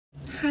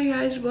Hi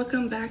guys,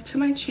 welcome back to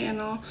my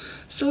channel.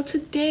 So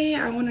today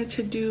I wanted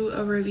to do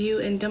a review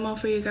and demo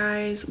for you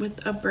guys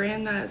with a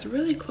brand that's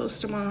really close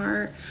to my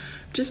heart,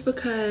 just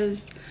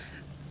because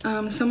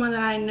someone that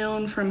I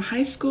known from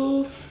high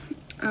school,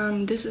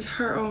 this is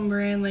her own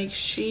brand. Like,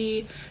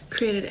 she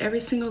created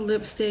every single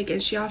lipstick,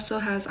 and she also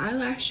has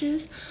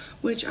eyelashes,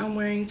 which I'm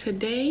wearing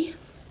today.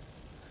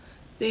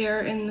 They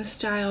are in the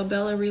style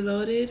Bella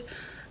Reloaded.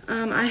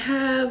 I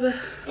have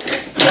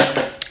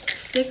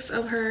 6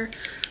 of her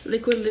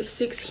liquid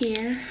lipsticks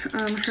here.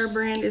 Her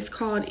brand is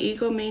called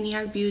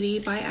Egomaniac Beauty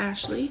by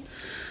Ashleigh.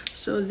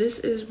 So this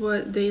is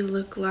what they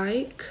look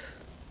like.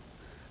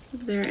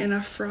 They're in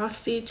a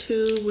frosty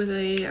tube with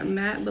a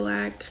matte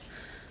black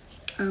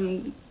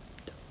handle.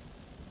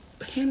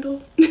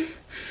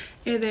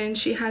 And then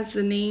she has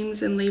the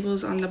names and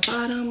labels on the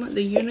bottom.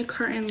 The unit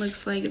carton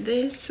looks like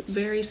this,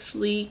 very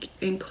sleek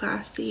and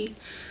classy.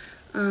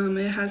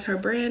 It has her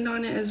brand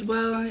on it as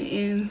well,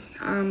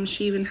 and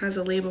she even has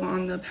a label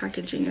on the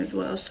packaging as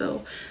well,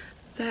 so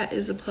that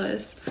is a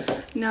plus.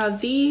 Now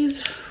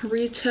these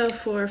retail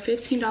for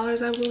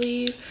 $15, I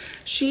believe.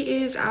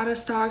 She is out of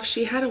stock.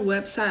 She had a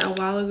website a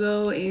while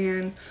ago,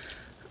 and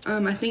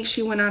I think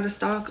she went out of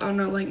stock on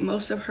like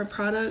most of her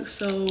products,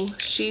 so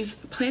she's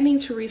planning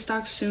to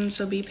restock soon,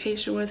 so be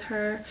patient with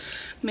her.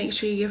 Make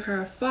sure you give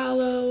her a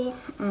follow.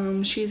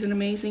 She's an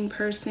amazing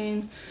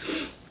person.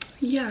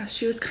 Yeah,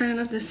 she was kind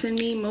enough to send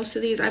me most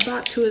of these. I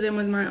bought 2 of them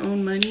with my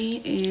own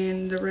money,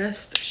 and the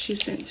rest she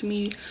sent to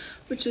me,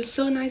 which is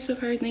so nice of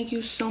her. Thank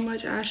you so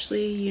much,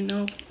 Ashleigh. You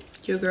know,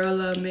 your girl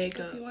love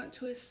makeup. If you want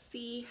to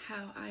see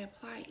how I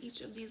apply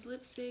each of these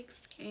lipsticks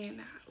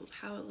and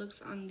how it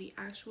looks on the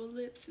actual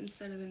lips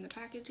instead of in the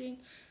packaging,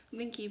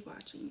 then keep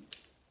watching.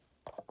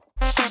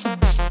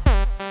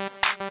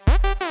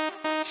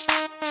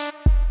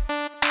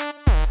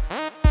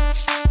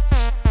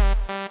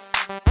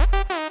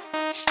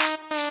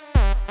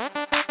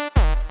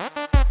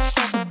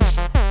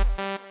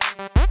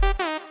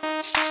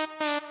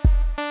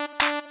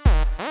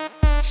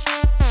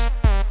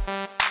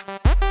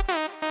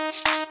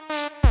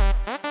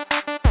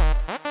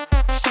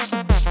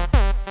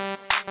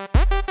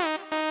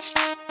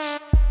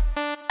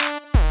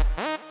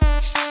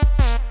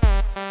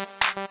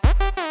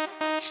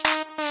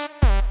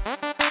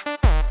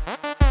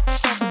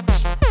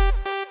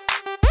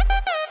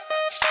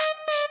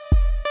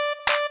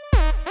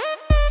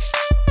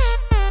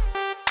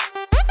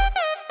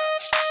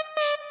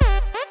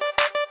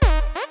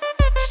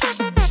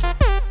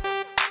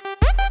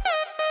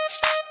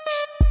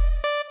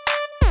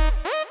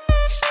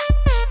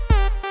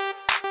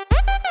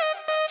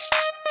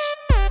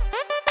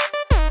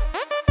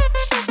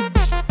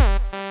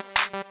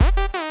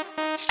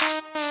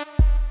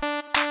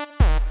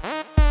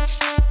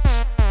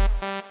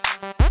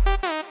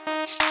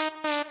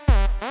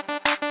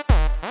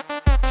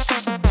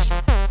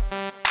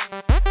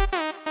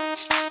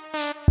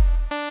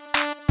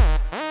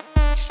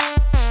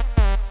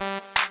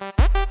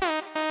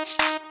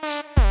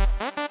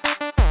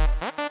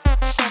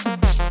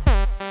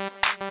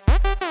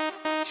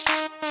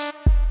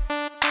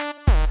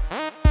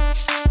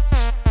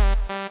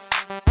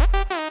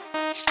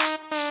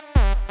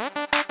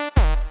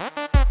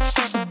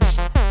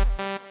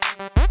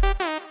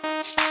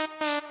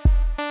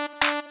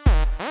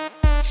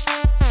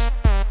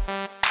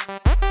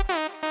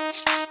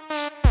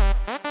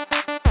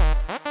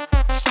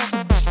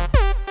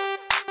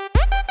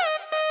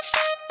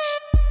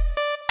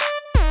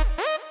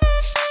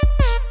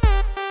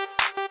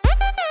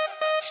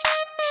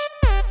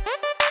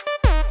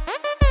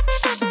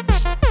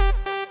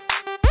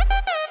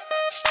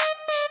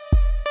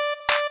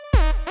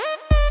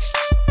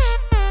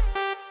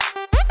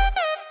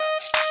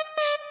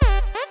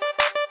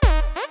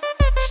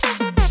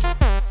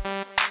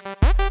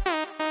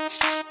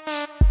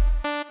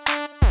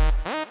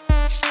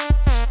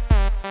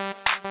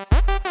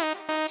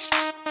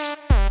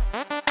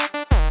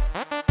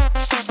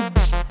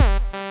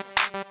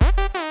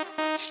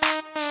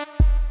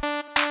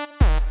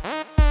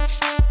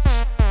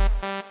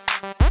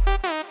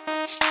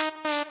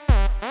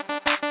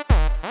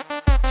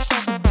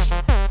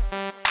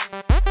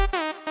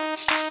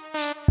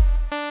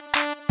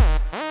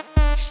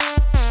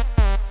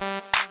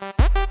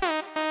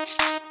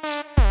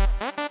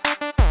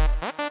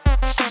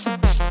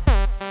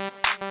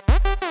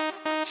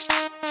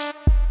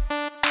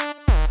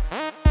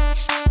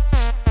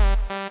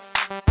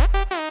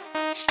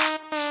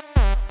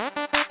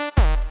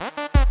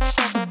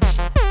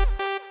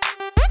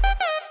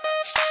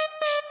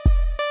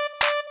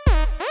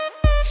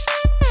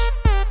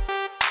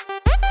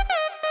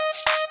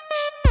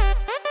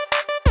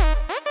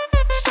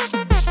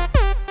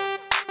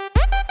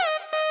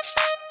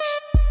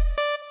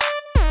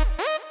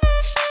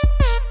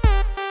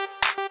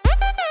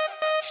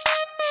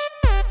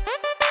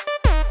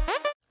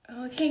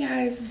 Okay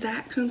guys,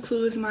 that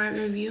concludes my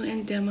review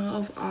and demo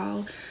of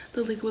all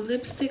the liquid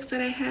lipsticks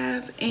that I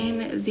have,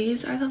 and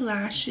these are the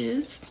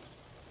lashes.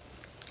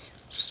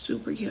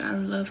 Super cute. I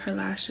love her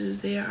lashes.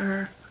 They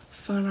are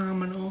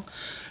phenomenal.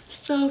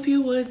 So if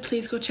you would,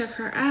 please go check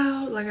her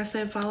out. Like I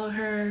said, follow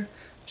her,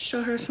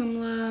 show her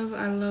some love.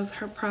 I love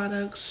her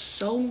products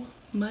so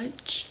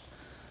much.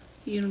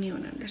 You don't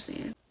even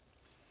understand.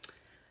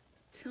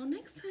 Till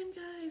next time,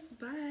 guys.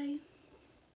 Bye.